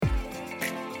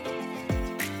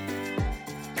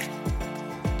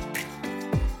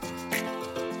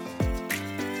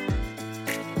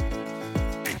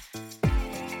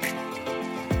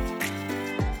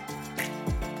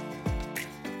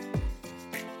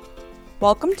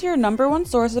Welcome to your number one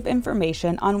source of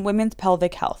information on women's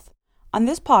pelvic health. On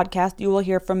this podcast, you will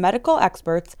hear from medical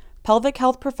experts, pelvic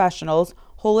health professionals,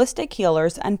 holistic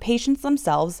healers, and patients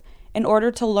themselves in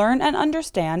order to learn and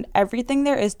understand everything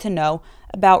there is to know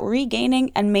about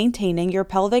regaining and maintaining your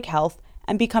pelvic health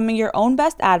and becoming your own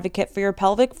best advocate for your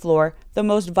pelvic floor, the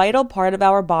most vital part of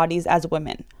our bodies as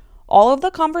women. All of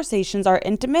the conversations are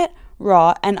intimate,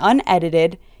 raw, and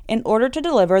unedited in order to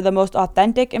deliver the most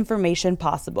authentic information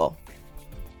possible.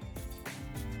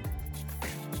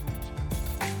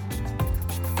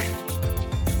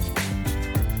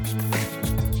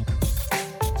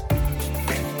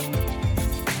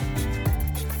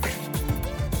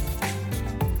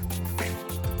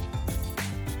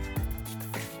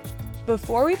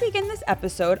 Before we begin this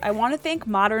episode, I want to thank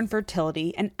Modern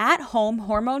Fertility, an at-home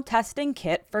hormone testing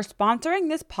kit, for sponsoring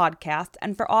this podcast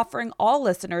and for offering all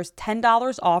listeners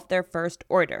 $10 off their first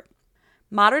order.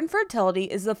 Modern Fertility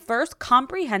is the first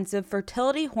comprehensive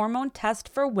fertility hormone test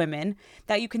for women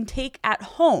that you can take at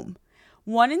home.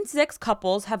 1 in 6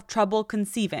 couples have trouble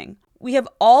conceiving. We have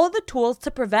all of the tools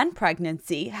to prevent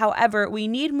pregnancy. However, we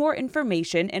need more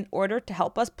information in order to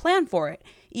help us plan for it,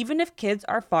 even if kids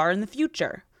are far in the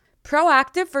future.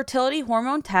 Proactive fertility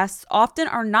hormone tests often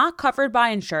are not covered by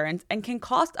insurance and can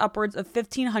cost upwards of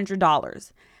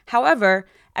 $1,500. However,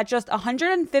 at just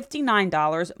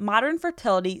 $159, Modern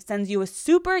Fertility sends you a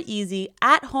super easy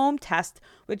at-home test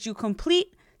which you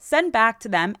complete, send back to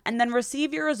them, and then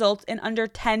receive your results in under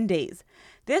 10 days.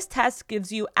 This test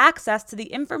gives you access to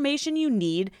the information you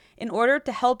need in order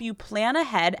to help you plan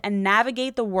ahead and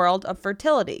navigate the world of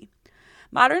fertility.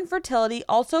 Modern Fertility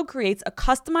also creates a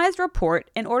customized report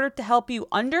in order to help you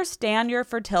understand your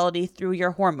fertility through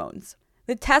your hormones.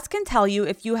 The test can tell you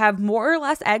if you have more or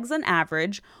less eggs than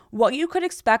average, what you could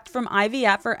expect from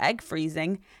IVF or egg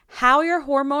freezing, how your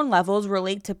hormone levels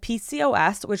relate to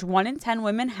PCOS, which 1 in 10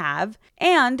 women have,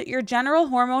 and your general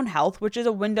hormone health, which is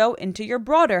a window into your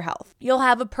broader health. You'll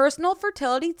have a personal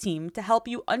fertility team to help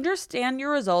you understand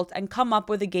your results and come up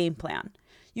with a game plan.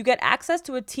 You get access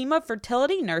to a team of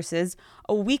fertility nurses,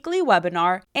 a weekly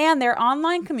webinar, and their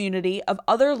online community of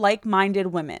other like-minded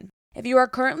women. If you are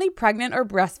currently pregnant or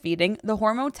breastfeeding, the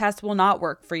hormone test will not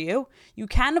work for you. You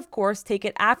can, of course, take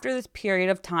it after this period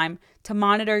of time to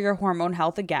monitor your hormone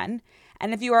health again.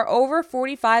 And if you are over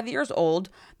 45 years old,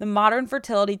 the Modern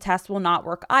Fertility test will not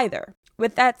work either.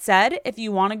 With that said, if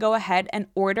you want to go ahead and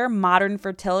order Modern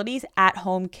Fertility's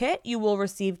at-home kit, you will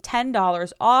receive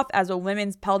 $10 off as a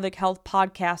Women's Pelvic Health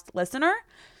podcast listener.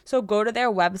 So go to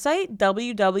their website,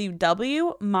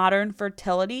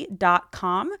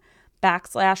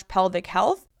 www.modernfertility.com/pelvic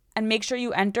health, and make sure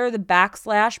you enter the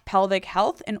 /pelvic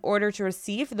health in order to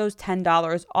receive those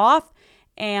 $10 off.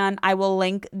 And I will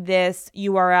link this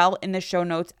URL in the show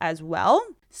notes as well.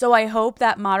 So I hope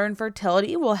that Modern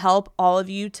Fertility will help all of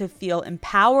you to feel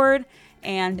empowered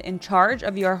and in charge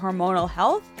of your hormonal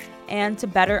health and to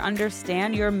better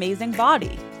understand your amazing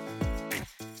body.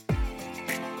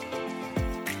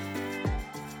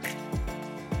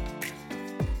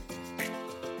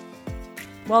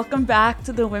 Welcome back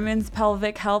to the Women's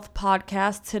Pelvic Health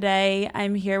Podcast. Today,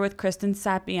 I'm here with Kristen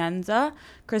Sapienza.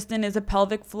 Kristen is a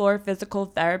pelvic floor physical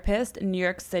therapist in New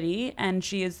York City, and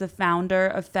she is the founder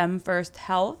of Fem First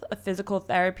Health, a physical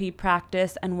therapy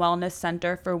practice and wellness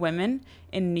center for women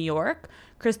in New York.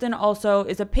 Kristen also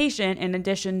is a patient in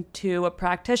addition to a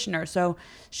practitioner, so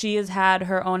she has had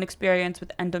her own experience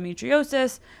with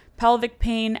endometriosis, pelvic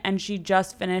pain, and she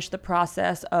just finished the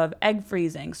process of egg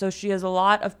freezing. So she has a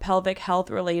lot of pelvic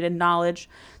health related knowledge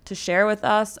to share with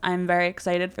us. I'm very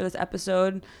excited for this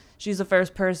episode. She's the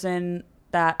first person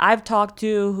that I've talked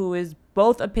to who is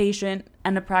both a patient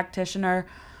and a practitioner.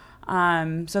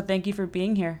 So thank you for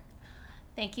being here.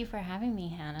 Thank you for having me,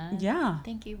 Hannah. Yeah.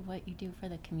 Thank you for what you do for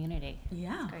the community.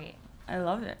 Yeah. It's great. I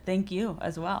love it. Thank you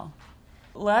as well.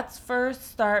 Let's first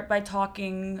start by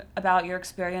talking about your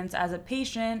experience as a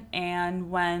patient and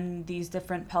when these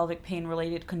different pelvic pain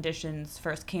related conditions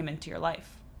first came into your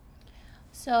life.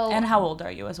 And how old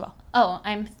are you as well? Oh,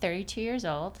 I'm 32 years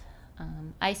old.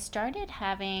 I started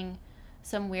having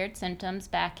some weird symptoms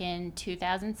back in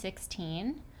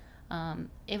 2016.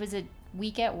 It was a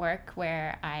week at work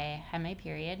where I had my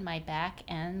period. My back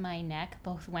and my neck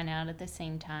both went out at the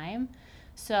same time.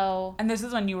 And this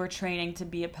is when you were training to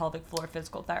be a pelvic floor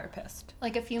physical therapist?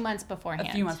 Like a few months beforehand.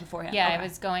 A few months beforehand. Yeah, okay. I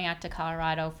was going out to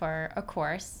Colorado for a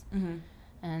course. Mm-hmm.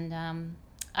 And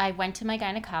I went to my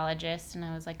gynecologist and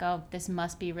I was like, oh, this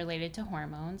must be related to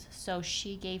hormones. So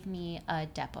she gave me a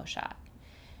Depo shot.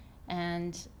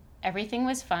 And everything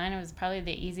was fine. It was probably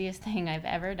the easiest thing I've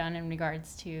ever done in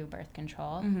regards to birth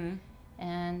control. Mm-hmm.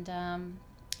 And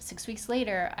 6 weeks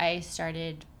later, I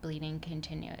started bleeding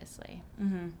continuously.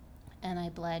 Mm-hmm. And I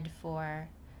bled for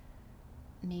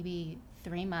maybe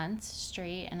 3 months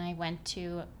straight. And I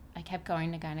kept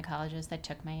going to gynecologists that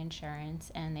took my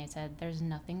insurance. And they said, there's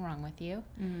nothing wrong with you.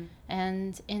 Mm-hmm.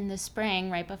 And in the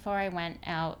spring, right before I went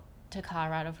out to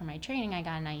Colorado for my training, I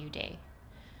got an IUD.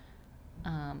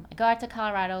 I got to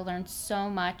Colorado, learned so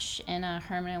much in a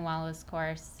Herman and Wallace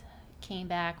course, came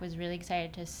back, was really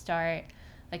excited to start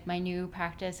like my new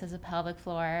practice as a pelvic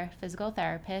floor physical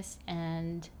therapist,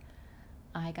 and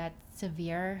I got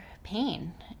severe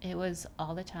pain. It was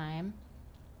all the time.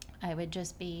 I would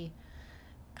just be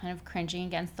kind of cringing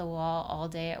against the wall all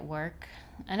day at work,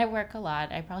 and I work a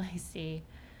lot. I probably see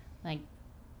like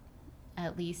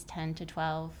at least 10 to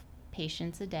 12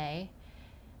 patients a day,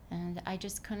 and I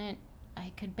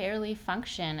could barely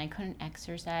function. I couldn't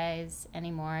exercise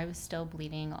anymore. I was still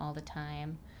bleeding all the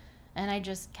time. And I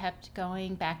just kept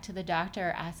going back to the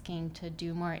doctor asking to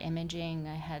do more imaging.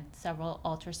 I had several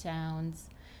ultrasounds,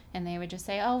 and they would just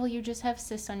say, oh, well, you just have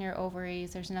cysts on your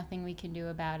ovaries. There's nothing we can do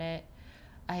about it.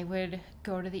 I would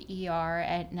go to the ER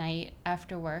at night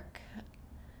after work.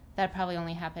 That probably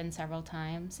only happened several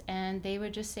times. And they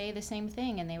would just say the same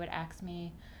thing, and they would ask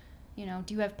me,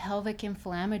 do you have pelvic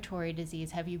inflammatory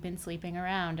disease? Have you been sleeping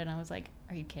around? And I was like,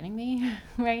 are you kidding me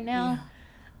right now?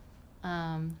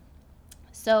 Yeah.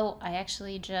 So I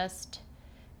actually just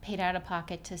paid out of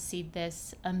pocket to see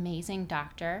this amazing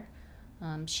doctor.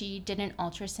 She did an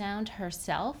ultrasound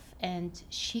herself, and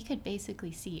she could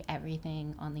basically see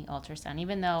everything on the ultrasound.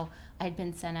 Even though I'd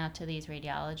been sent out to these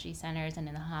radiology centers and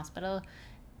in the hospital,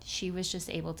 she was just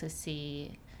able to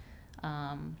see.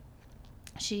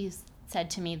 She's said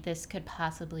to me, this could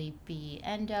possibly be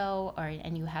endo,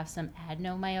 and you have some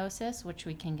adenomyosis, which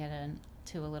we can get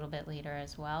into a little bit later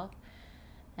as well.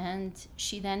 And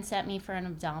she then sent me for an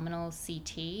abdominal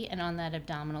CT, and on that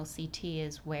abdominal CT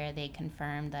is where they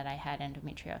confirmed that I had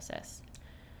endometriosis.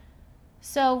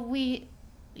 So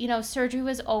surgery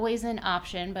was always an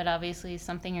option, but obviously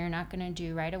something you're not going to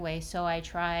do right away. So I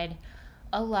tried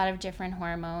a lot of different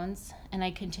hormones, and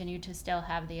I continued to still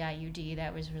have the IUD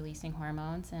that was releasing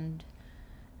hormones. And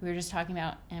we were just talking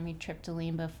about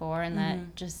amitriptyline before, and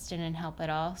that just didn't help at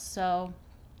all. So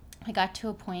I got to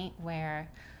a point where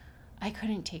I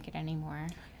couldn't take it anymore.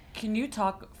 Can you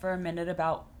talk for a minute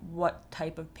about what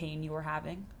type of pain you were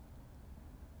having?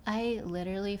 I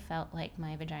literally felt like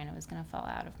my vagina was going to fall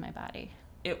out of my body.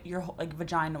 Your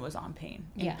vagina was in pain.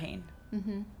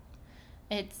 Mm-hmm.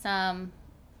 It's kind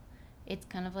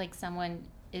of like someone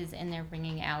is in there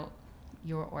wringing out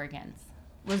your organs.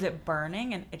 Was it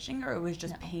burning and itching, or it was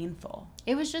just painful?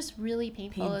 It was just really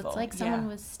painful. It's like someone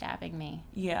was stabbing me.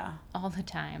 Yeah. All the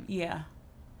time. Yeah.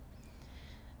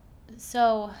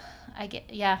 So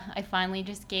I finally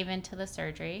just gave in to the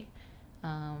surgery.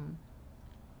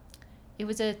 It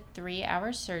was a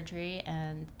 3-hour surgery,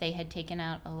 and they had taken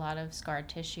out a lot of scar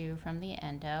tissue from the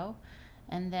endo.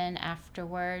 And then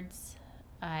afterwards,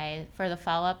 for the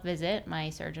follow-up visit,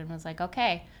 my surgeon was like,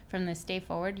 okay, from this day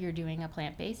forward, you're doing a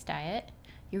plant-based diet.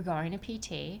 You're going to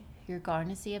PT. You're going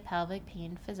to see a pelvic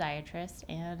pain physiatrist,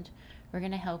 and we're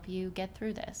going to help you get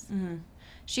through this. Mm-hmm.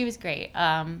 She was great.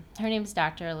 Her name is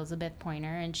Dr. Elizabeth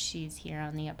Pointer, and she's here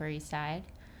on the Upper East Side.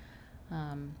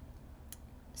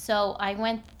 So I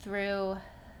went through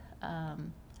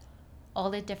all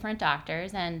the different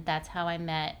doctors, and that's how I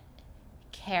met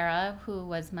Kara, who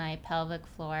was my pelvic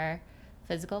floor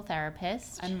physical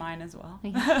therapist. And mine as well.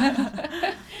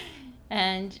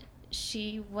 And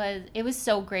it was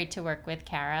so great to work with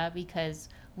Kara because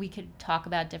we could talk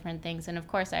about different things. And of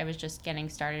course, I was just getting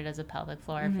started as a pelvic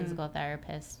floor physical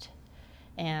therapist.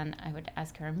 And I would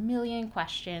ask her a million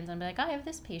questions and be like, I have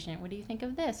this patient. What do you think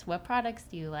of this? What products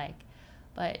do you like?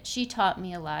 But she taught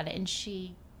me a lot, and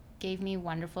she gave me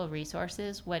wonderful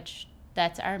resources, which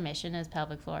that's our mission as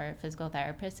pelvic floor physical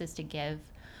therapists, is to give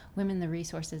women the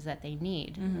resources that they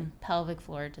need. Mm-hmm. Pelvic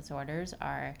floor disorders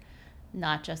are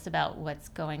not just about what's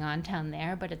going on down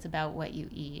there, but it's about what you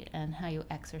eat and how you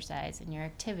exercise and your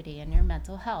activity and your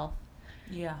mental health.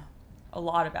 Yeah, a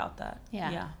lot about that.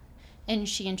 Yeah. And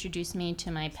she introduced me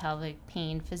to my pelvic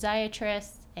pain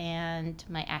physiatrist and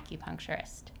my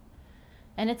acupuncturist.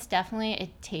 And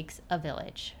it takes a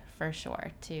village for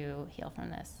sure to heal from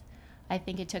this. I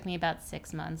think it took me about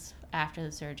 6 months after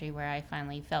the surgery where I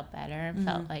finally felt better and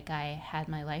felt like I had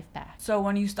my life back. So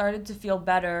when you started to feel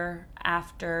better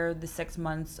after the 6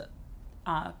 months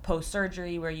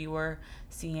post-surgery, where you were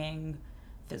seeing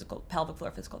pelvic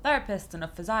floor physical therapists and a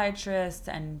physiatrist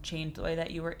and changed the way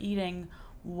that you were eating,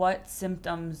 what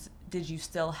symptoms did you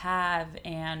still have,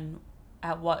 and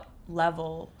at what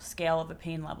scale of the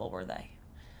pain level were they?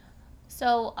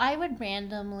 So I would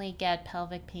randomly get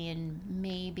pelvic pain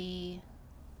maybe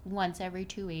once every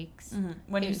 2 weeks.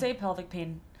 When you say pelvic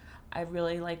pain, I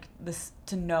really like this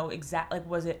to know exactly, like,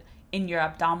 was it in your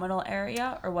abdominal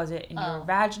area or was it in your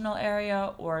vaginal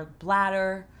area or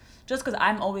bladder? Just because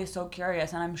I'm always so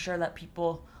curious, and I'm sure that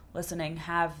people listening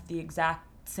have the exact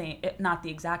same, not the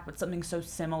exact, but something so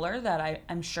similar that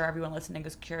I'm sure everyone listening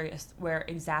is curious where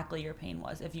exactly your pain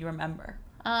was, if you remember.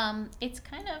 It's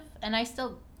kind of, and I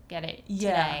still get it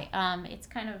Yeah. today.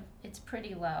 It's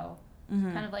pretty low,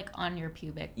 kind of like on your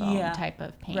pubic bone Yeah. type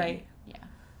of pain. Right. Yeah.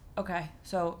 Okay,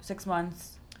 so 6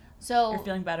 months, So you're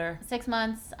feeling better. 6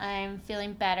 months, I'm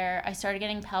feeling better. I started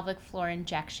getting pelvic floor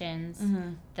injections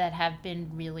that have been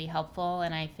really helpful,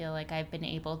 and I feel like I've been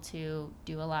able to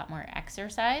do a lot more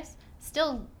exercise.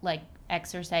 Still, like,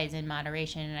 exercise in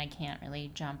moderation, and I can't really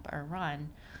jump or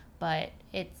run, but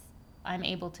I'm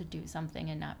able to do something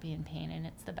and not be in pain, and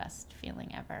it's the best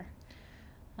feeling ever.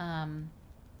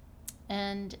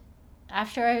 And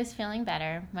after I was feeling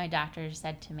better, my doctor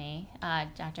said to me,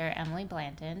 Dr. Emily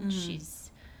Blanton, she's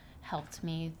helped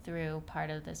me through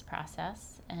part of this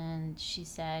process, and she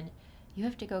said, you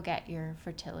have to go get your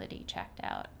fertility checked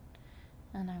out.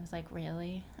 And I was like,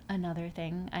 really? Another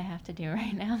thing I have to do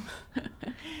right now?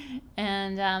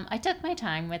 And I took my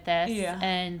time with this. Yeah.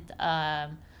 And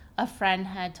a friend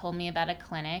had told me about a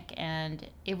clinic, and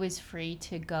it was free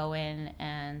to go in,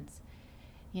 and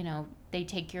they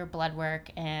take your blood work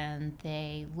and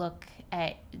they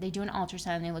do an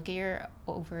ultrasound, they look at your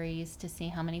ovaries to see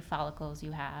how many follicles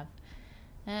you have.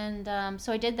 And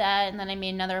so I did that, and then I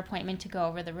made another appointment to go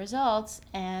over the results,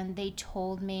 and they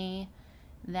told me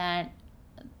that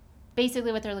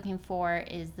basically what they're looking for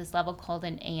is this level called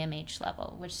an AMH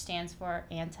level, which stands for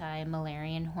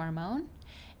anti-Müllerian hormone.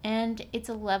 And it's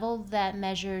a level that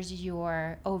measures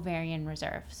your ovarian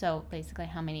reserve, so basically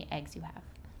how many eggs you have.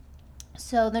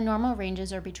 So the normal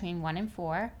ranges are between 1 and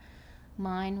 4.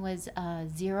 Mine was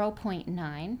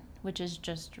 0.9, which is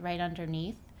just right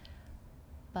underneath.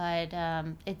 But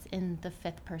it's in the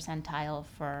 5th percentile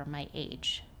for my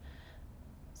age.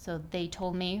 So they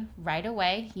told me right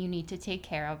away, you need to take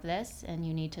care of this and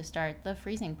you need to start the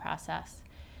freezing process.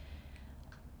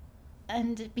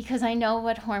 And because I know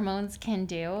what hormones can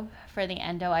do for the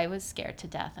endo, I was scared to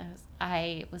death.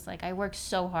 I was like, I worked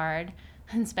so hard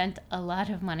and spent a lot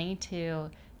of money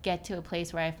to get to a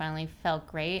place where I finally felt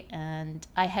great. And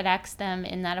I had asked them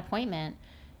in that appointment,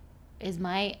 is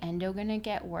my endo going to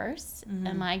get worse?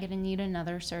 Am I going to need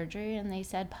another surgery? And they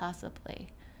said possibly.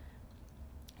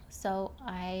 So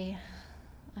I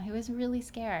was really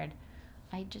scared.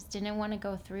 I just didn't want to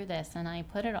go through this, and I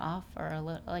put it off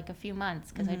for a few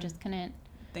months because I just couldn't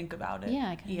think about it. Yeah,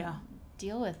 I couldn't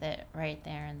deal with it right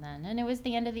there and then. And it was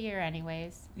the end of the year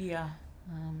anyways. Yeah.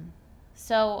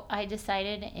 So I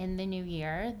decided in the new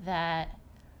year that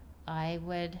I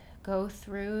would go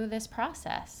through this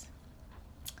process.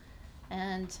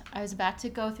 And I was about to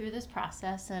go through this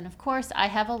process, and of course I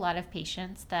have a lot of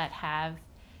patients that have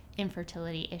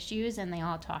infertility issues, and they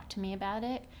all talk to me about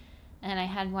it. And I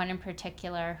had one in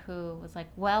particular who was like,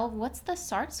 well, what's the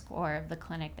SART score of the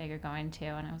clinic that you're going to?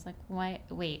 And I was like,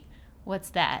 wait, what's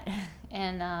that?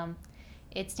 And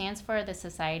it stands for the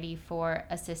Society for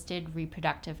Assisted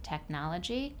Reproductive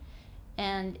Technology.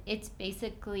 And it's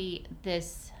basically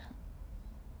this,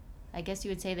 I guess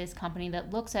you would say, this company that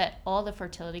looks at all the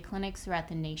fertility clinics throughout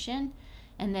the nation,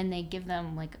 and then they give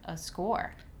them like a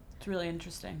score. It's really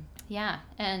interesting. Yeah,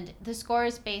 and the score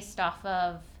is based off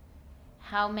of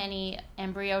how many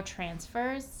embryo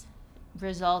transfers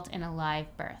result in a live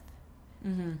birth.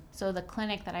 So the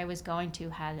clinic that I was going to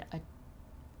had a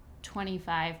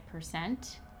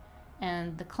 25%,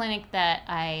 and the clinic that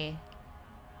I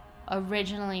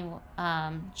originally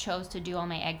chose to do all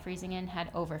my egg freezing in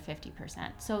had over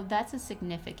 50%. So that's a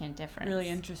significant difference. Really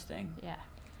interesting. Yeah.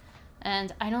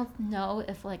 And I don't know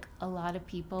if like a lot of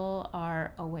people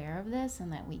are aware of this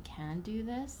and that we can do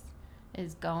this,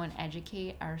 is go and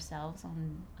educate ourselves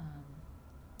on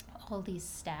all these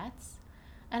stats.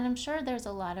 And I'm sure there's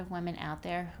a lot of women out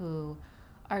there who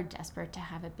are desperate to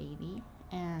have a baby,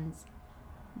 and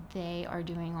they are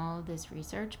doing all of this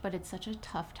research, but it's such a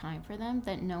tough time for them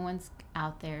that no one's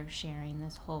out there sharing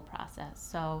this whole process.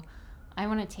 So I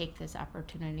want to take this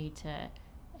opportunity to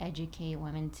educate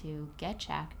women to get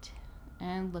checked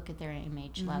and look at their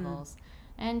AMH levels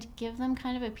and give them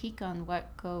kind of a peek on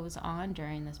what goes on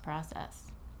during this process.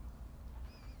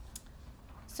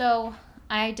 So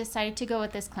I decided to go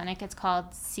with this clinic. It's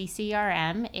called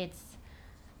CCRM. It's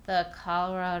the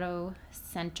Colorado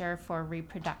Center for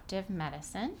Reproductive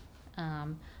Medicine.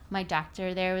 My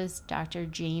doctor there was Dr.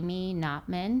 Jamie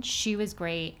Knopman. She was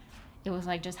great. it was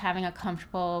like just having a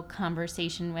comfortable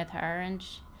conversation with her. And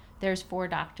there's 4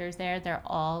 doctors there. They're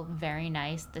all very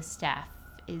nice. The staff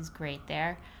is great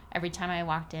there. Every time I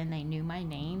walked in, they knew my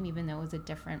name, even though it was a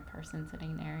different person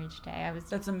sitting there each day.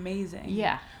 That's amazing.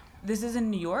 Yeah. This is in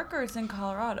New York or it's in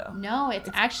Colorado? No, it's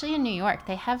actually in New York.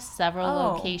 They have several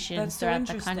locations throughout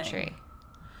the country.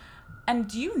 And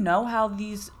do you know how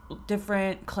these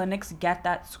different clinics get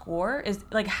that score? Is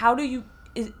like, how do you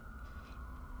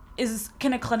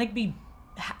can a clinic be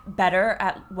better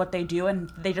at what they do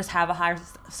and they just have a higher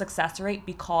success rate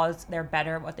because they're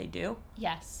better at what they do?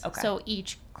 Yes. Okay. So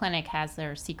each clinic has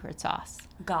their secret sauce.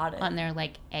 Got it. On their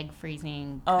like egg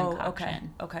freezing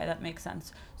concoction. Okay, that makes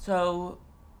sense. So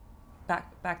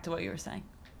back to what you were saying.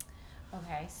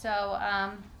 Okay. So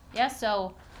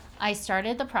so I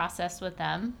started the process with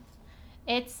them.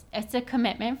 It's a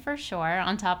commitment for sure.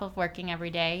 On top of working every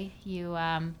day,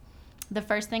 the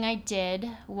first thing I did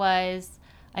was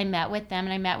I met with them,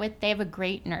 and they have a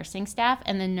great nursing staff,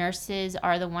 and the nurses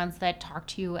are the ones that talk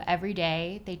to you every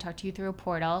day. They talk to you through a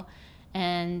portal,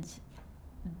 and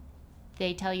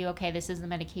they tell you, okay, this is the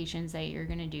medications that you're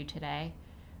going to do today.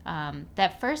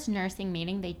 That first nursing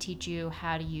meeting, they teach you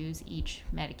how to use each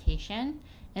medication,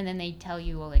 and then they tell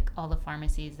you like all the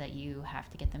pharmacies that you have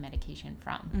to get the medication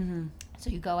from. Mm-hmm. So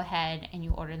you go ahead and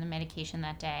you order the medication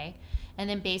that day, and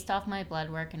then based off my blood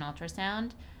work and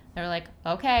ultrasound, they're like,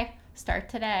 okay, start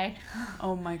today.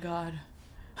 Oh my God.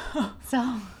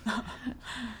 So,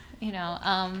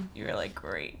 you're like,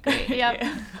 great. Yep.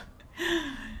 Yeah.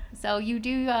 So you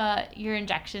do your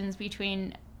injections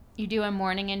you do a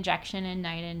morning injection and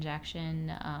night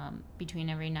injection between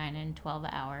every 9 and 12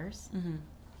 hours. Mm-hmm.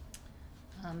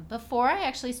 Before I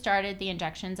actually started the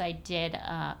injections, I did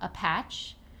a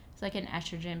patch. It's like an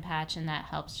estrogen patch, and that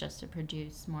helps just to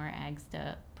produce more eggs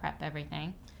to prep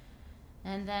everything.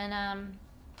 And then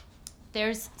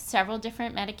there's several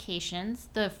different medications.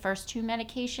 The first 2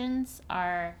 medications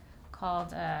are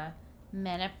called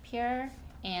Menopur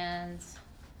and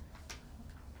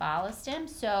Follistim.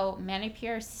 So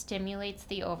Menopur stimulates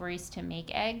the ovaries to make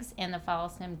eggs, and the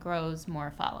Follistim grows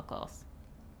more follicles.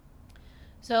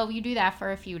 So you do that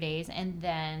for a few days, and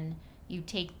then you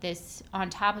take this,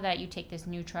 on top of that, you take this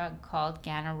new drug called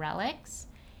Ganirelix,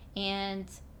 and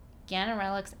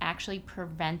Ganirelix actually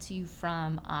prevents you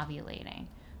from ovulating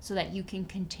so that you can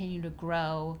continue to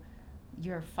grow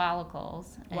your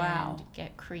follicles and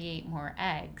create more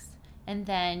eggs. And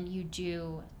then you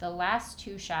do, the last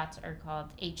 2 shots are called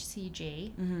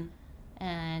HCG mm-hmm.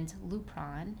 and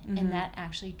Lupron, mm-hmm. and that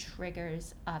actually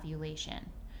triggers ovulation.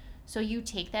 So you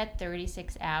take that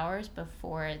 36 hours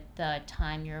before the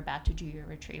time you're about to do your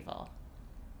retrieval.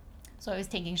 So I was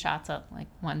taking shots at like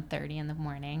 1:30 in the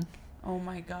morning. Oh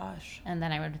my gosh. And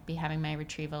then I would be having my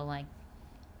retrieval like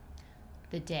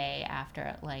the day after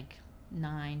at like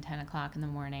 9, 10 o'clock in the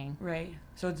morning. Right.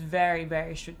 So it's very,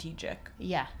 very strategic.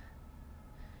 Yeah.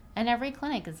 And every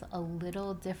clinic is a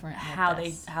little different. How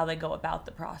they go about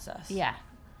the process. Yeah.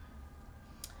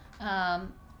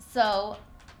 So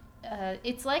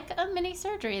it's like a mini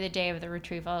surgery the day of the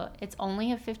retrieval. It's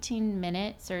only a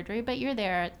 15-minute surgery, but you're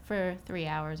there for 3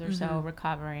 hours or mm-hmm. so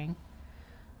recovering.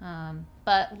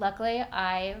 But luckily,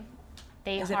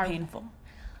 Is it painful?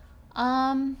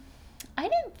 I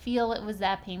didn't feel it was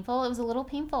that painful. It was a little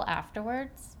painful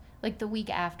afterwards. Like the week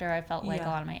after, I felt like a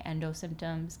lot of my endo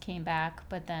symptoms came back,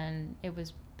 but then it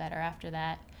was better after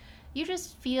that. You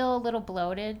just feel a little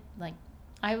bloated. Like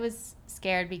I was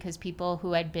scared because people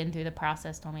who had been through the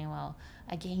process told me, well,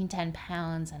 I gained 10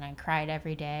 pounds and I cried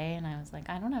every day. And I was like,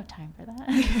 I don't have time for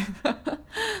that.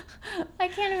 I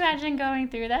can't imagine going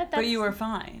through that. But you were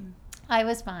fine. I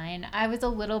was fine. I was a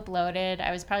little bloated.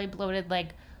 I was probably bloated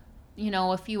like,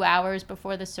 a few hours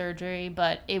before the surgery,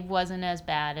 but it wasn't as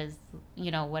bad as,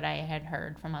 what I had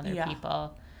heard from other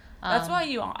people. That's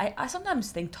why I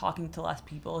sometimes think talking to less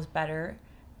people is better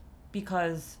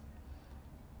because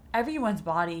everyone's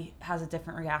body has a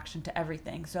different reaction to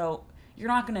everything. So you're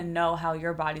not going to know how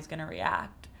your body's going to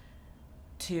react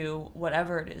to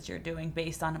whatever it is you're doing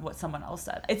based on what someone else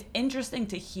said. It's interesting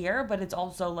to hear, but it's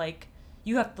also like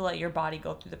you have to let your body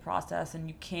go through the process and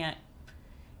you can't,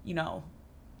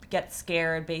 get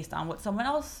scared based on what someone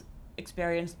else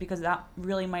experienced because that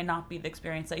really might not be the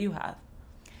experience that you have.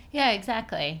 Yeah,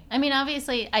 exactly. I mean,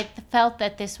 obviously, I felt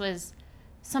that this was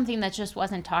something that just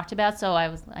wasn't talked about, so I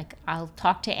was like, I'll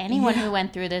talk to anyone who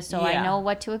went through this so I know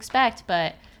what to expect.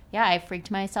 But, I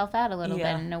freaked myself out a little bit,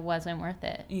 and it wasn't worth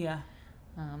it. Yeah.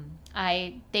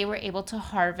 They were able to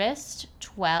harvest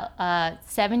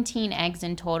 17 eggs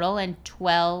in total, and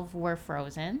 12 were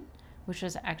frozen, which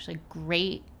was actually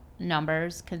great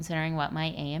numbers considering what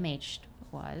my AMH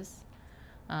was.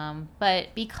 But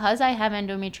because I have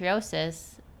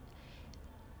endometriosis,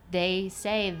 they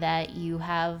say that you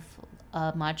have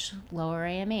a much lower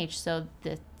AMH. So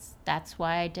that's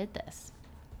why I did this.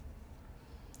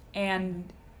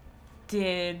 And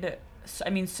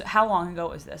so how long ago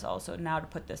was this also, now to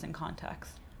put this in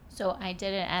context? So I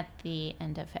did it at the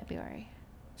end of February.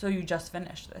 So you just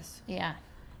finished this? Yeah.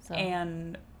 So.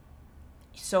 And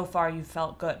so far you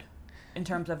felt good in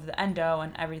terms of the endo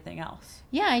and everything else?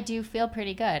 Yeah, I do feel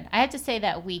pretty good. I have to say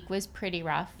that week was pretty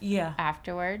rough. Yeah.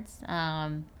 Afterwards.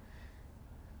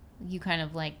 You kind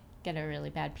of like get a really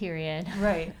bad period.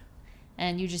 Right.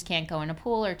 And you just can't go in a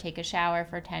pool or take a shower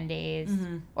for 10 days.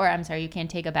 Mm-hmm. Or I'm sorry, you can't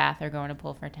take a bath or go in a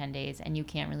pool for 10 days. And you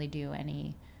can't really do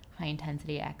any high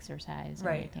intensity exercise or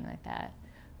anything like that.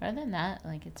 But other than that,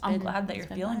 like I'm glad that you're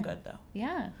feeling good though.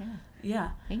 Yeah.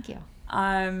 Yeah. Thank you.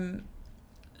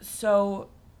 So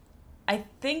I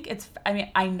think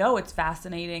I know it's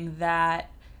fascinating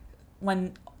that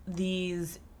when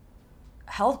these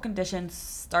health conditions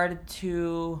started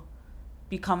to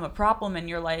become a problem in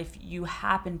your life, you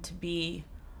happen to be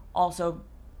also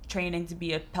training to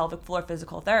be a pelvic floor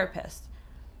physical therapist.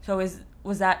 So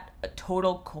was that a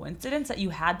total coincidence that you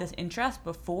had this interest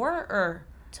before, or?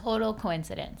 Total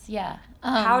coincidence, yeah.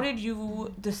 How did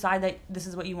you decide that this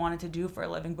is what you wanted to do for a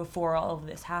living before all of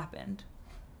this happened?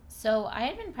 So I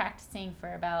had been practicing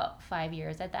for about 5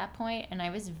 years at that point, and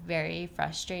I was very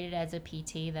frustrated as a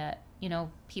PT that,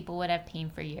 people would have pain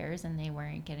for years and they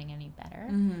weren't getting any better.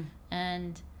 Mm-hmm.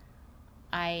 And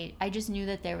I just knew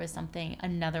that there was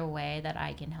another way that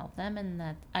I can help them, and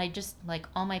that I just, like,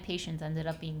 all my patients ended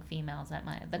up being females at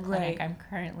the clinic I'm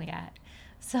currently at.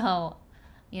 So,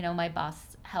 my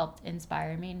boss helped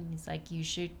inspire me, and he's like, you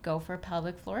should go for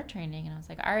pelvic floor training. And I was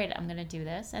like, all right, I'm going to do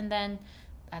this. And then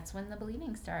that's when the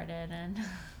bleeding started. And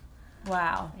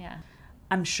wow. Yeah.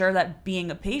 I'm sure that being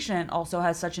a patient also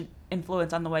has such an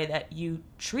influence on the way that you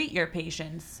treat your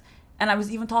patients. And I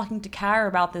was even talking to Kara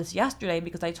about this yesterday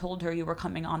because I told her you were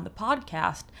coming on the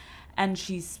podcast. And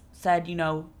she said,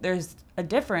 there's a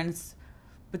difference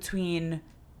between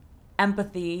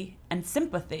empathy and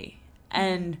sympathy.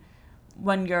 And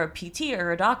when you're a PT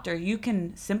or a doctor, you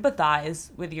can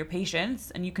sympathize with your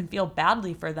patients and you can feel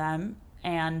badly for them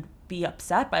and be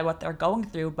upset by what they're going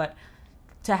through. But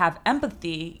to have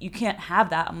empathy, you can't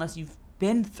have that unless you've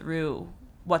been through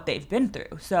what they've been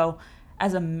through. So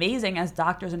as amazing as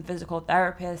doctors and physical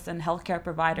therapists and healthcare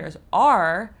providers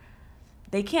are,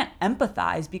 they can't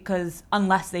empathize because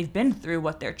unless they've been through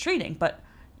what they're treating, but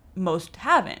most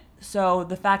haven't. So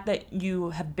the fact that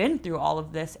you have been through all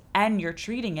of this and you're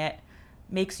treating it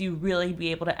makes you really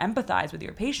be able to empathize with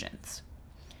your patients.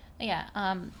 Yeah,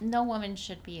 no woman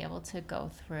should be able to go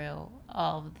through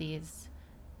all of these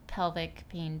pelvic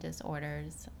pain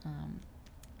disorders.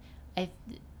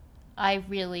 I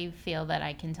really feel that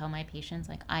I can tell my patients,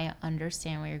 like, I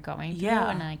understand what you're going through,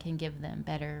 and I can give them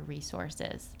better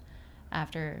resources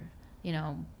after,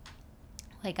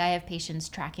 like, I have patients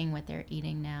tracking what they're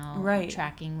eating now. Right.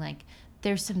 Tracking, like,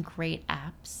 there's some great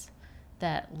apps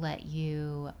that let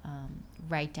you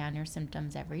write down your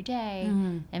symptoms every day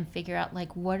and figure out,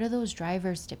 like, what are those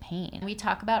drivers to pain. We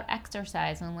talk about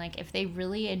exercise and, like, if they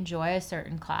really enjoy a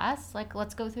certain class, like,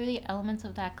 let's go through the elements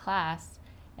of that class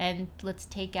and let's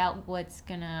take out what's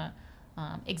going to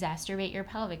exacerbate your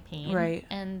pelvic pain. Right.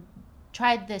 And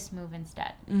try this move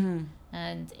instead. Mm-hmm.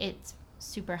 And it's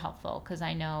super helpful because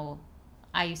I know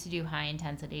I used to do high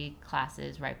intensity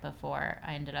classes right before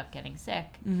I ended up getting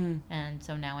sick. Mm-hmm. And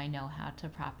so now I know how to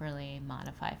properly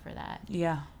modify for that.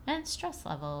 Yeah. And stress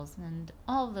levels and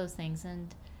all of those things.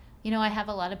 And, I have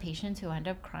a lot of patients who end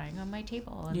up crying on my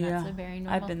table. And that's a very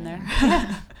normal I've been thing.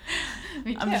 there.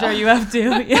 Me too. I'm sure you have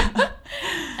too. Yeah.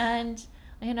 And,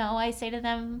 I say to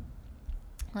them,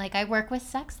 like, I work with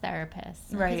sex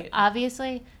therapists. Right.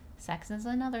 Obviously, sex is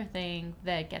another thing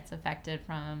that gets affected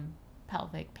from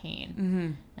pelvic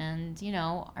pain. Mm-hmm.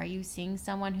 And, are you seeing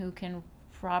someone who can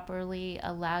properly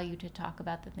allow you to talk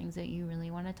about the things that you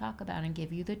really want to talk about and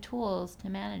give you the tools to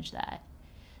manage that?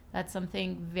 That's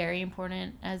something very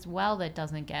important as well that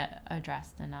doesn't get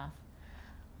addressed enough.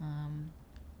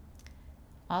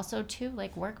 Also, too,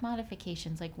 like, work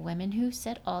modifications, like women who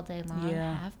sit all day long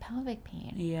have pelvic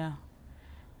pain. Yeah.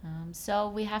 So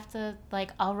we have to,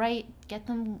 like, I'll write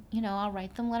them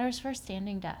letters for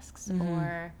standing desks,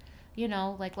 or,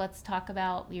 like, let's talk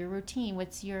about your routine.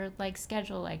 What's your, like,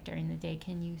 schedule like during the day?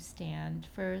 Can you stand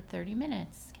for 30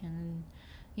 minutes? Can,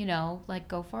 like,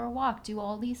 go for a walk? Do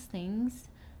all these things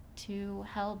to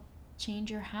help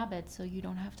change your habits so you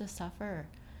don't have to suffer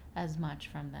as much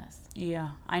from this. Yeah.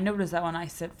 I notice that when I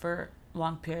sit for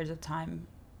long periods of time,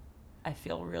 I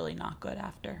feel really not good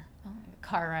after.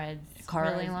 Car rides.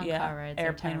 Really long car rides.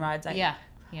 Airplane rides. I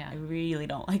really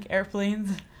don't like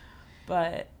airplanes.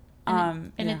 But,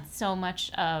 it's so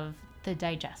much of the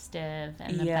digestive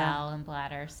and the bowel and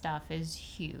bladder stuff is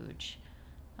huge.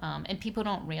 And people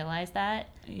don't realize that.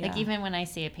 Yeah. Like, even when I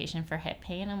see a patient for hip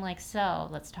pain, I'm like, so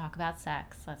let's talk about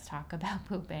sex. Let's talk about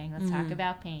pooping. Let's talk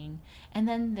about pain. And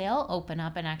then they'll open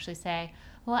up and actually say,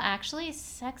 well, actually,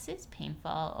 sex is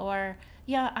painful. Or,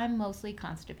 yeah, I'm mostly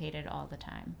constipated all the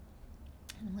time.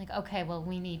 And I'm like, okay, well,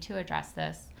 we need to address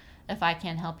this. If I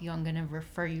can't help you, I'm going to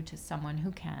refer you to someone who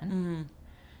can.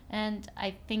 And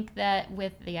I think that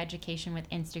with the education with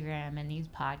Instagram and these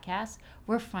podcasts,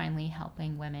 we're finally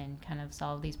helping women kind of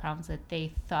solve these problems that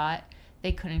they thought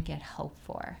they couldn't get help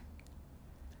for.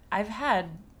 I've had,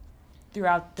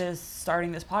 throughout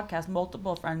starting this podcast,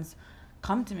 multiple friends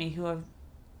come to me who have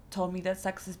told me that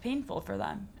sex is painful for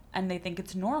them and they think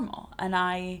it's normal. And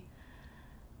I'm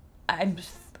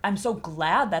so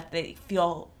glad that they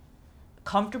feel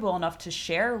comfortable enough to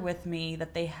share with me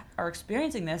that they are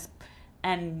experiencing this,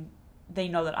 and they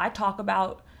know that I talk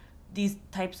about these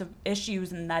types of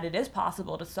issues and that it is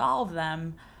possible to solve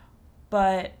them.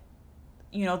 But,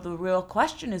 the real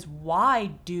question is, why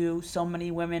do so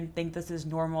many women think this is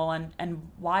normal,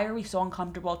 and why are we so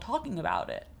uncomfortable talking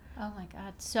about it? Oh my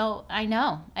God. So I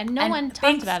know. And no one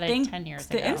talked about it 10 years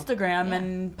ago. The Instagram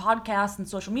and podcasts and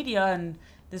social media and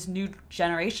this new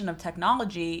generation of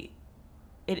technology,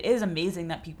 it is amazing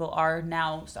that people are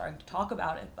now starting to talk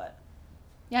about it. But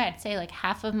yeah, I'd say like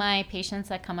half of my patients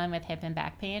that come in with hip and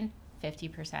back pain,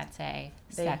 50% say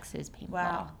sex is painful.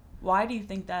 Wow. Why do you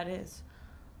think that is?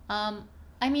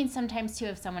 I mean, sometimes too,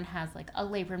 if someone has like a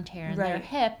labrum tear in their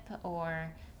hip,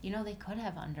 or, they could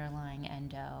have underlying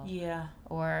endo. Yeah.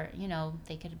 Or,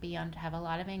 they could have a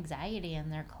lot of anxiety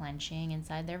and they're clenching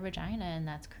inside their vagina, and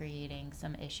that's creating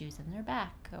some issues in their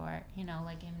back, or,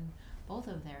 like in both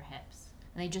of their hips.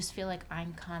 And they just feel like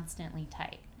I'm constantly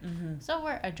tight. So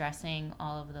we're addressing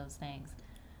all of those things.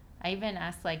 I even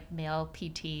asked like male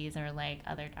PTs or like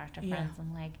other doctor friends,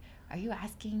 I'm like, are you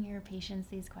asking your patients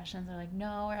these questions? They're like,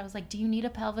 no. Or I was like, do you need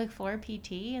a pelvic floor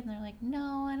PT? And they're like,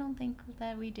 no, I don't think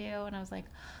that we do. And I was like,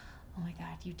 oh my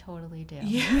God, you totally do.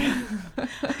 Yeah.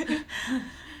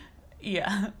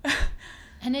 Yeah.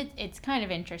 And it's kind of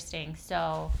interesting.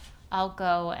 So I'll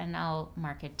go and I'll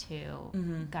market to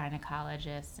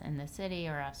gynecologists in the city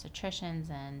or obstetricians,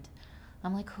 and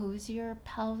I'm like, who's your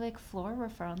pelvic floor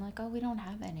referral? I'm like, oh, we don't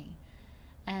have any.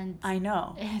 And I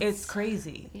know. It's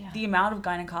crazy. Yeah. The amount of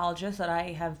gynecologists that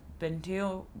I have been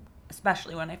to,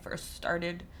 especially when I first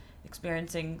started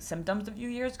experiencing symptoms a few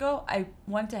years ago, I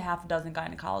went to half a dozen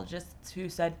gynecologists who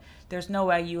said, there's no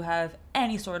way you have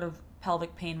any sort of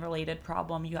pelvic pain related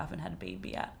problem. You haven't had a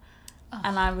baby yet. Oh.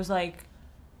 And I was like,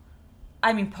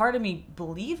 part of me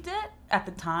believed it at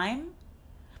the time,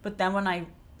 but then when I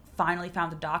finally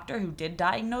found a doctor who did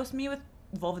diagnose me with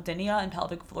vulvodynia and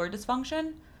pelvic floor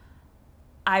dysfunction,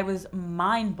 I was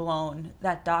mind blown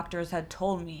that doctors had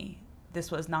told me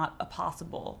this was not a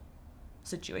possible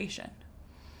situation.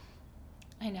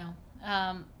 I know.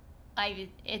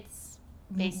 It's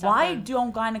based Why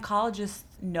don't gynecologists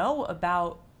know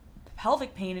about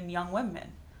pelvic pain in young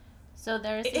women? So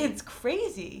it's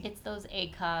crazy. It's those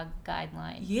ACOG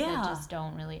guidelines that just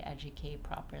don't really educate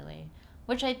properly,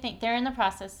 which I think they're in the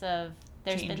process of.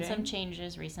 There's been some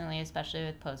changes recently, especially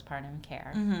with postpartum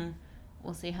care.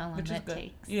 We'll see how long that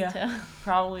takes. Yeah, to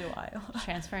probably a while.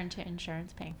 Transfer into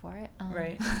insurance, paying for it.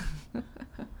 Right.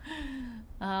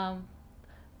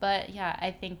 But yeah,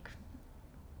 I think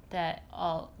that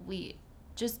we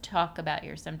just talk about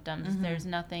your symptoms. There's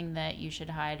nothing that you should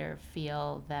hide or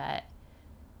feel that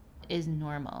is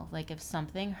normal. Like, if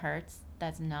something hurts,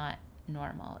 that's not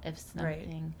normal. If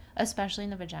something, especially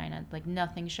in the vagina, like,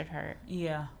 nothing should hurt.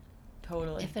 Yeah,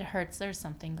 totally. If it hurts, there's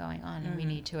something going on, and we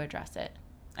need to address it.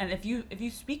 And if you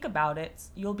speak about it,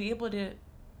 you'll be able to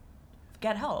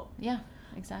get help. Yeah,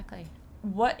 exactly.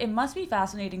 It must be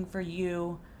fascinating for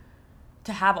you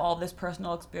to have all this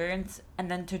personal experience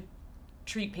and then to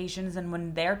treat patients, and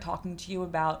when they're talking to you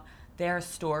about their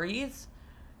stories,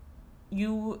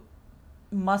 you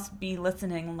must be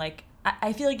listening. Like,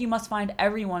 I feel like you must find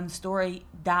everyone's story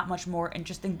that much more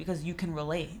interesting because you can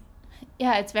relate.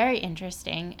 Yeah, it's very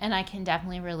interesting, and I can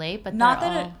definitely relate. But not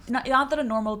that a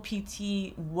normal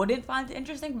PT wouldn't find it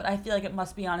interesting, but I feel like it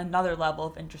must be on another level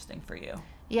of interesting for you.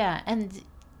 Yeah, and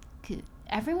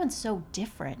everyone's so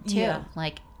different too. Yeah.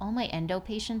 Like, all my endo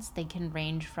patients, they can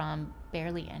range from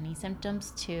barely any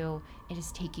symptoms to it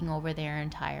is taking over their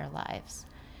entire lives.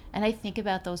 And I think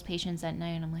about those patients at night,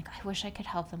 and I'm like, I wish I could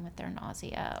help them with their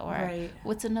nausea, or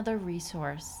what's another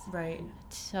resource, right?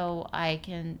 So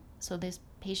this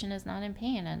patient is not in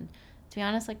pain. And to be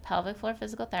honest, like pelvic floor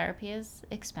physical therapy is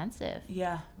expensive.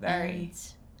 Yeah, very.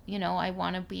 And, I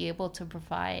want to be able to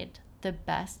provide the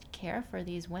best care for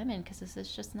these women because this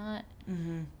is just not,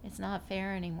 it's not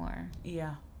fair anymore.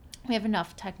 Yeah. We have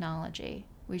enough technology.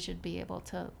 We should be able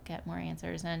to get more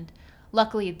answers. And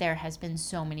luckily, there has been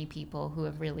so many people who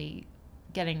have really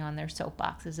getting on their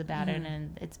soapboxes about it,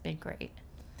 and it's been great.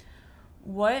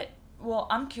 Well,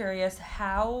 I'm curious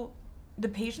how the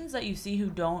patients that you see who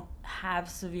don't have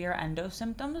severe endo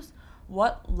symptoms,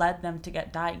 what led them to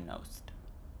get diagnosed?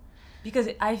 Because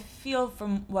I feel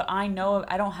from what I know of,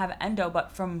 I don't have endo,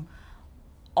 but from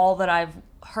all that I've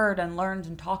heard and learned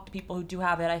and talked to people who do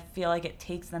have it, I feel like it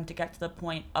takes them to get to the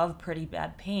point of pretty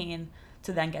bad pain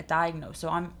to then get diagnosed. So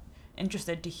I'm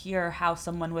interested to hear how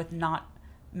someone with not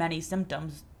many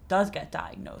symptoms does get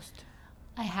diagnosed.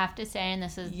 I have to say, and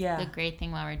this is the great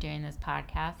thing while we're doing this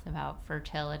podcast about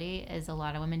fertility, is a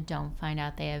lot of women don't find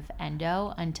out they have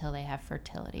endo until they have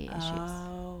fertility issues.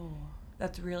 Oh,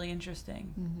 that's really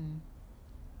interesting. Mm-hmm.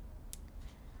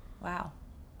 Wow,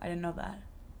 I didn't know that.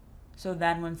 So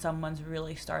then when someone's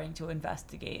really starting to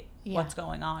investigate what's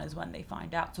going on is when they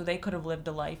find out. So they could have lived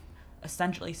a life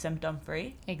essentially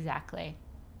symptom-free. Exactly.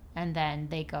 And then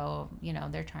they go,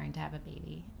 they're trying to have a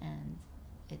baby, and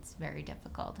it's very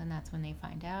difficult. And that's when they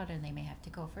find out, and they may have to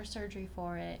go for surgery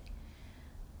for it.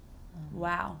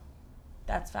 Wow.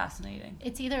 That's fascinating.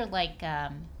 It's either like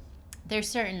there's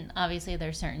certain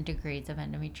degrees of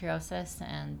endometriosis,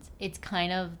 and it's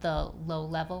kind of the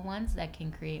low-level ones that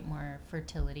can create more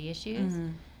fertility issues. Mm-hmm.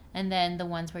 And then the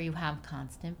ones where you have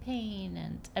constant pain,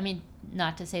 and I mean,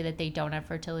 not to say that they don't have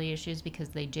fertility issues, because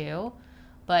they do,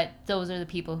 but those are the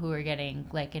people who are getting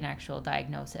like an actual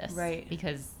diagnosis, right?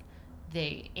 Because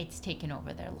it's taken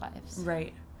over their lives,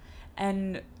 right?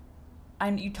 And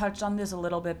you touched on this a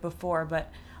little bit before,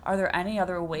 but are there any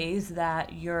other ways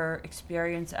that your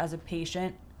experience as a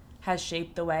patient has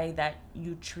shaped the way that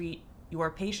you treat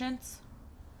your patients?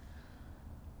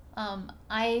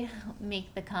 I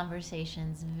make the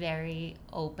conversations very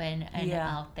open and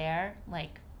out there.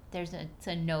 Like it's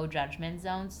a no judgment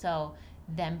zone. So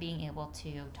them being able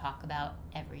to talk about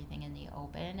everything in the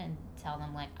open and tell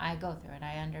them, like, I go through it,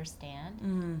 I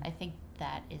understand. I think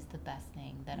that is the best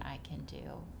thing that I can do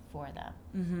for them.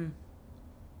 Mm-hmm.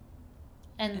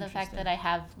 And the fact that I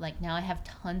have, now I have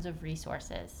tons of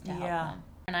resources to help them.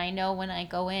 And I know when I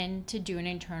go in to do an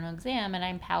internal exam and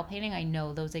I'm palpating, I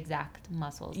know those exact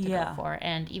muscles to go for.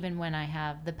 And even when I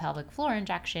have the pelvic floor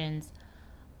injections,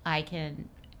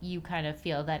 you kind of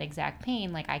feel that exact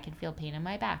pain. Like I can feel pain in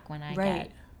my back when I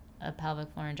get a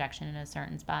pelvic floor injection in a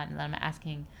certain spot. And then I'm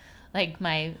asking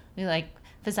my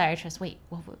physiatrist, wait,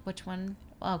 which one?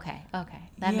 Okay.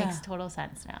 That makes total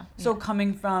sense now. So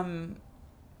coming from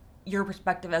your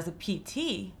perspective as a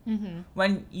PT,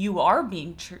 when you are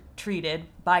being treated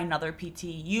by another PT,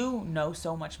 you know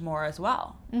so much more as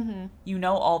well. You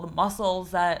know all the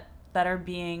muscles that are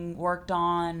being worked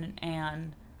on,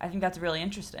 and I think that's really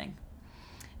interesting.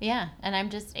 Yeah, and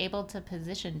I'm just able to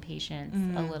position patients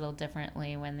a little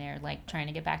differently when they're trying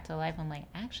to get back to life. I'm like,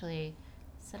 actually,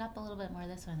 sit up a little bit more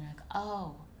this way. And they're like,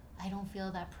 oh, I don't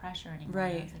feel that pressure anymore.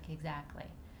 Right. And I was like, exactly.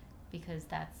 Because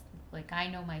that's, I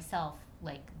know myself,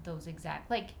 those exact,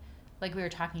 like we were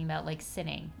talking about,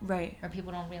 sitting. Right. Where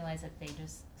people don't realize that they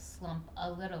just slump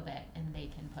a little bit and they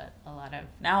can put a lot of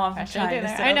now I'm pressure trying to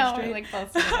there. sit I know, up straight. we're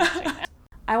both sitting up straight now.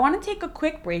 I want to take a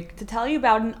quick break to tell you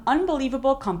about an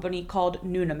unbelievable company called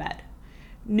Nunamed.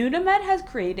 Nunamed has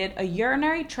created a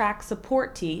urinary tract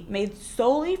support tea made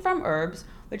solely from herbs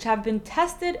which have been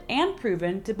tested and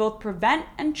proven to both prevent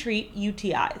and treat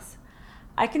UTIs.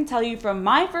 I can tell you from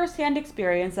my firsthand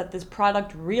experience that this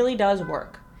product really does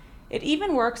work. It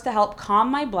even works to help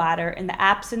calm my bladder in the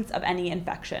absence of any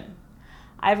infection.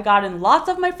 I've gotten lots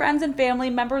of my friends and family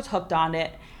members hooked on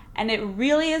it, and it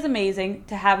really is amazing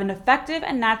to have an effective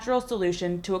and natural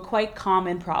solution to a quite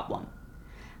common problem.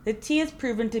 The tea is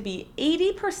proven to be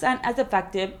 80% as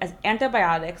effective as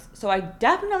antibiotics, so I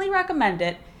definitely recommend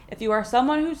it if you are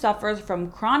someone who suffers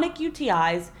from chronic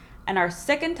UTIs and are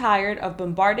sick and tired of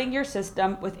bombarding your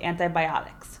system with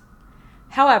antibiotics.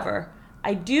 However,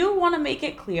 I do want to make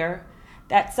it clear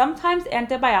that sometimes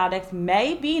antibiotics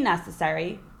may be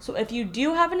necessary, so if you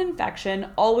do have an infection,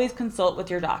 always consult with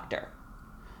your doctor.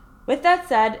 With that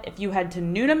said, if you head to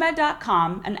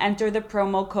nunamed.com and enter the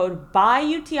promo code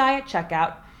BUYUTI at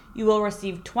checkout, you will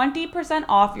receive 20%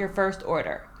 off your first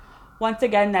order. Once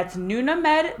again, that's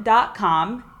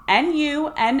nunamed.com,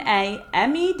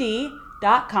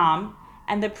 nunamed.com,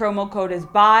 and the promo code is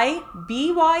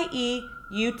BYEUTI.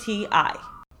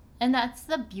 And that's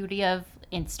the beauty of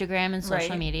Instagram and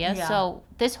social Right. media. Yeah. So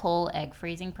this whole egg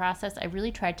freezing process, I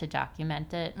really tried to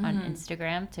document it on Mm-hmm.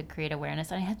 Instagram to create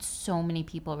awareness. And I had so many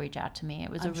people reach out to me. It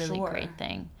was a really sure. great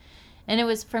thing. And it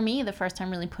was, for me, the first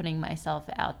time really putting myself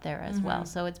out there as well. Mm-hmm.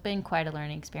 So it's been quite a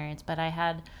learning experience. But I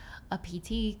had a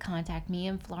PT contact me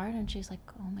in Florida, and she's like,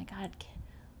 oh my God,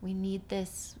 we need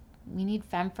this. We need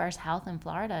Fem First Health in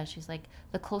Florida. She's like,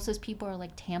 the closest people are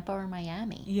like Tampa or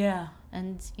Miami. Yeah.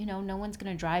 And, you know, no one's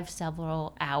going to drive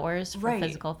several hours for Right.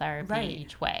 physical therapy Right.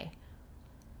 each way.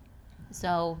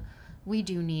 So we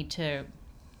do need to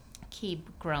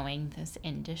keep growing this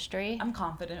industry. I'm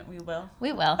confident we will.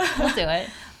 We will. We'll do it.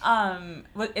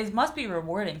 It must be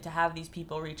rewarding to have these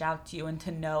people reach out to you and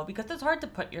to know, because it's hard to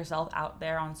put yourself out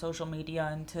there on social media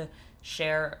and to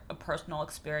share a personal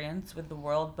experience with the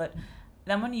world. But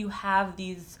then when you have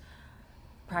these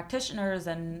practitioners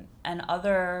and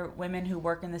other women who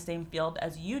work in the same field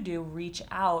as you do reach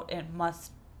out, it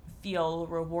must feel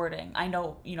rewarding. I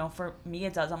know, for me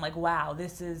it does. I'm like, wow,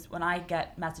 this is when I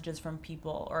get messages from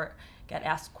people or get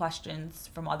asked questions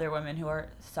from other women who are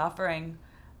suffering,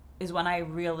 is when I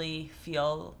really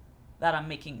feel that I'm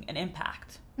making an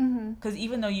impact. Because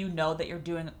even though you know that you're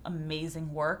doing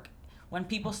amazing work, when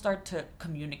people start to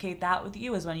communicate that with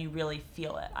you is when you really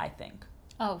feel it, I think.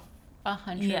 Oh,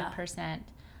 100%.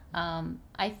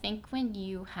 I think when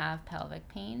you have pelvic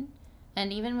pain,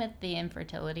 and even with the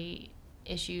infertility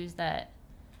issues that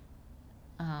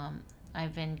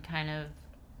I've been kind of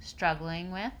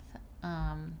struggling with,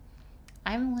 I'm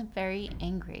very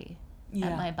angry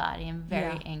at my body. I'm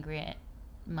very angry at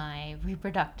my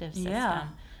reproductive system. Yeah.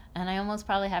 And I almost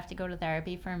probably have to go to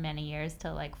therapy for many years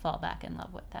to like fall back in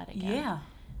love with that again. Yeah.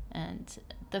 And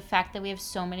the fact that we have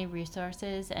so many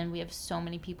resources and we have so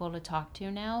many people to talk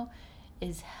to now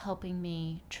is helping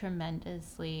me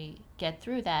tremendously get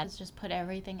through that. It's just put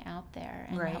everything out there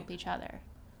and help each other.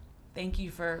 Thank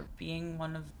you for being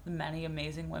one of the many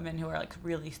amazing women who are like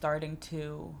really starting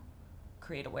to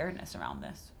create awareness around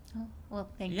this. Oh, well,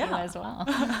 thank you as well.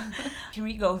 Can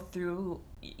we go through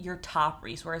your top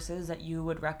resources that you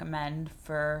would recommend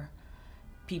for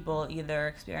people either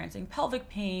experiencing pelvic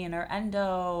pain or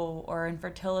endo or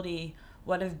infertility?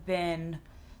 What have been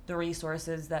the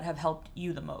resources that have helped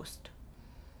you the most?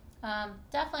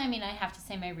 Definitely. I mean, I have to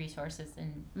say my resources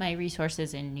in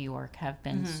New York have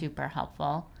been super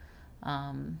helpful.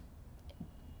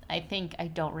 I think I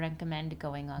don't recommend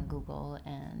going on Google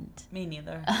and Me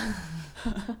neither.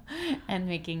 and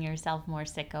making yourself more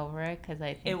sick over it, because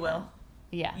I think It will.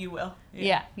 Yeah. You will.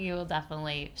 Yeah, you will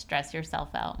definitely stress yourself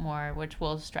out more, which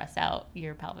will stress out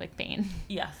your pelvic pain.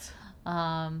 Yes.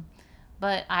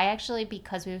 But I actually,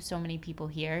 because we have so many people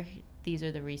here, these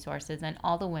are the resources, and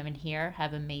all the women here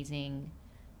have amazing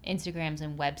Instagrams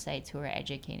and websites who are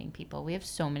educating people. We have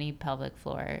so many pelvic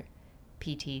floor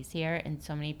PTs here and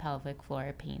so many pelvic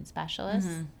floor pain specialists,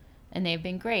 and they've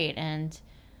been great. And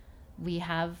we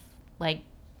have like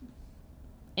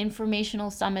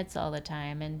informational summits all the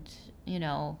time, and we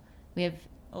have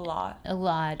a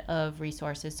lot of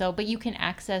resources. So, but you can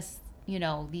access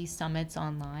these summits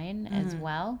online as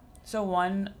well. So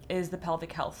one is the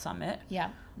Pelvic Health Summit. Yeah.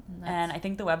 And I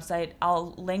think the website,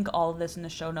 I'll link all of this in the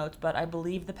show notes, but I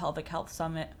believe the Pelvic Health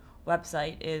Summit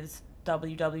website is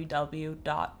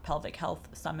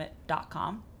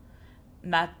www.pelvichealthsummit.com.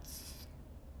 And that's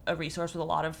a resource with a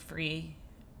lot of free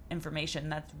information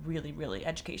that's really, really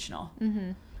educational.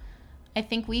 I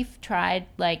think we've tried,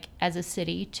 like, as a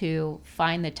city to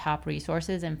find the top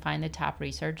resources and find the top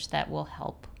research that will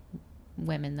help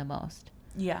women the most.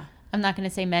 Yeah. I'm not going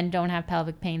to say men don't have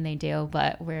pelvic pain, they do,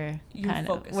 but we're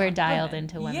dialed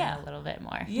into women a little bit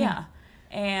more. Yeah.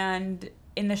 And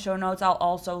in the show notes, I'll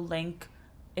also link,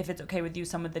 if it's okay with you,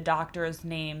 some of the doctors'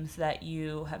 names that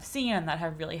you have seen and that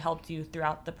have really helped you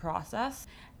throughout the process.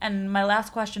 And my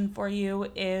last question for you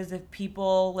is, if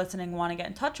people listening want to get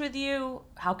in touch with you,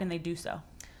 how can they do so?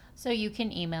 So you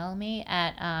can email me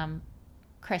at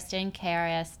Kristin,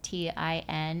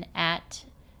 Kristin, at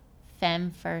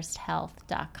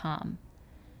femfirsthealth.com.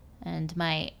 And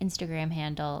my Instagram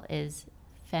handle is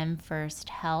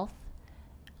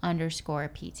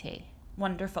femfirsthealth_PT.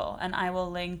 Wonderful. And I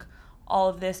will link all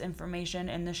of this information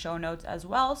in the show notes as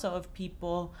well. So if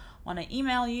people want to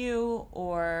email you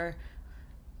or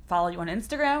follow you on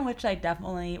Instagram, which I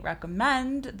definitely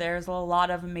recommend, there's a lot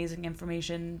of amazing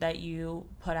information that you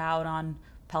put out on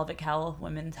pelvic health,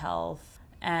 women's health.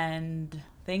 And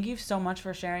thank you so much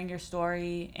for sharing your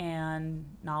story and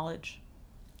knowledge.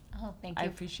 Oh, thank you. I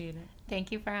appreciate it.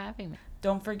 Thank you for having me.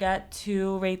 Don't forget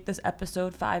to rate this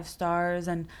episode 5 stars,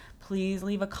 and please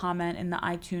leave a comment in the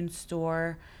iTunes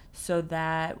store so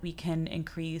that we can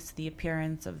increase the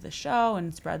appearance of the show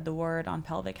and spread the word on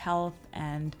pelvic health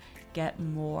and get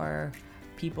more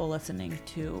people listening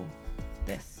to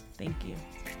this. Thank you.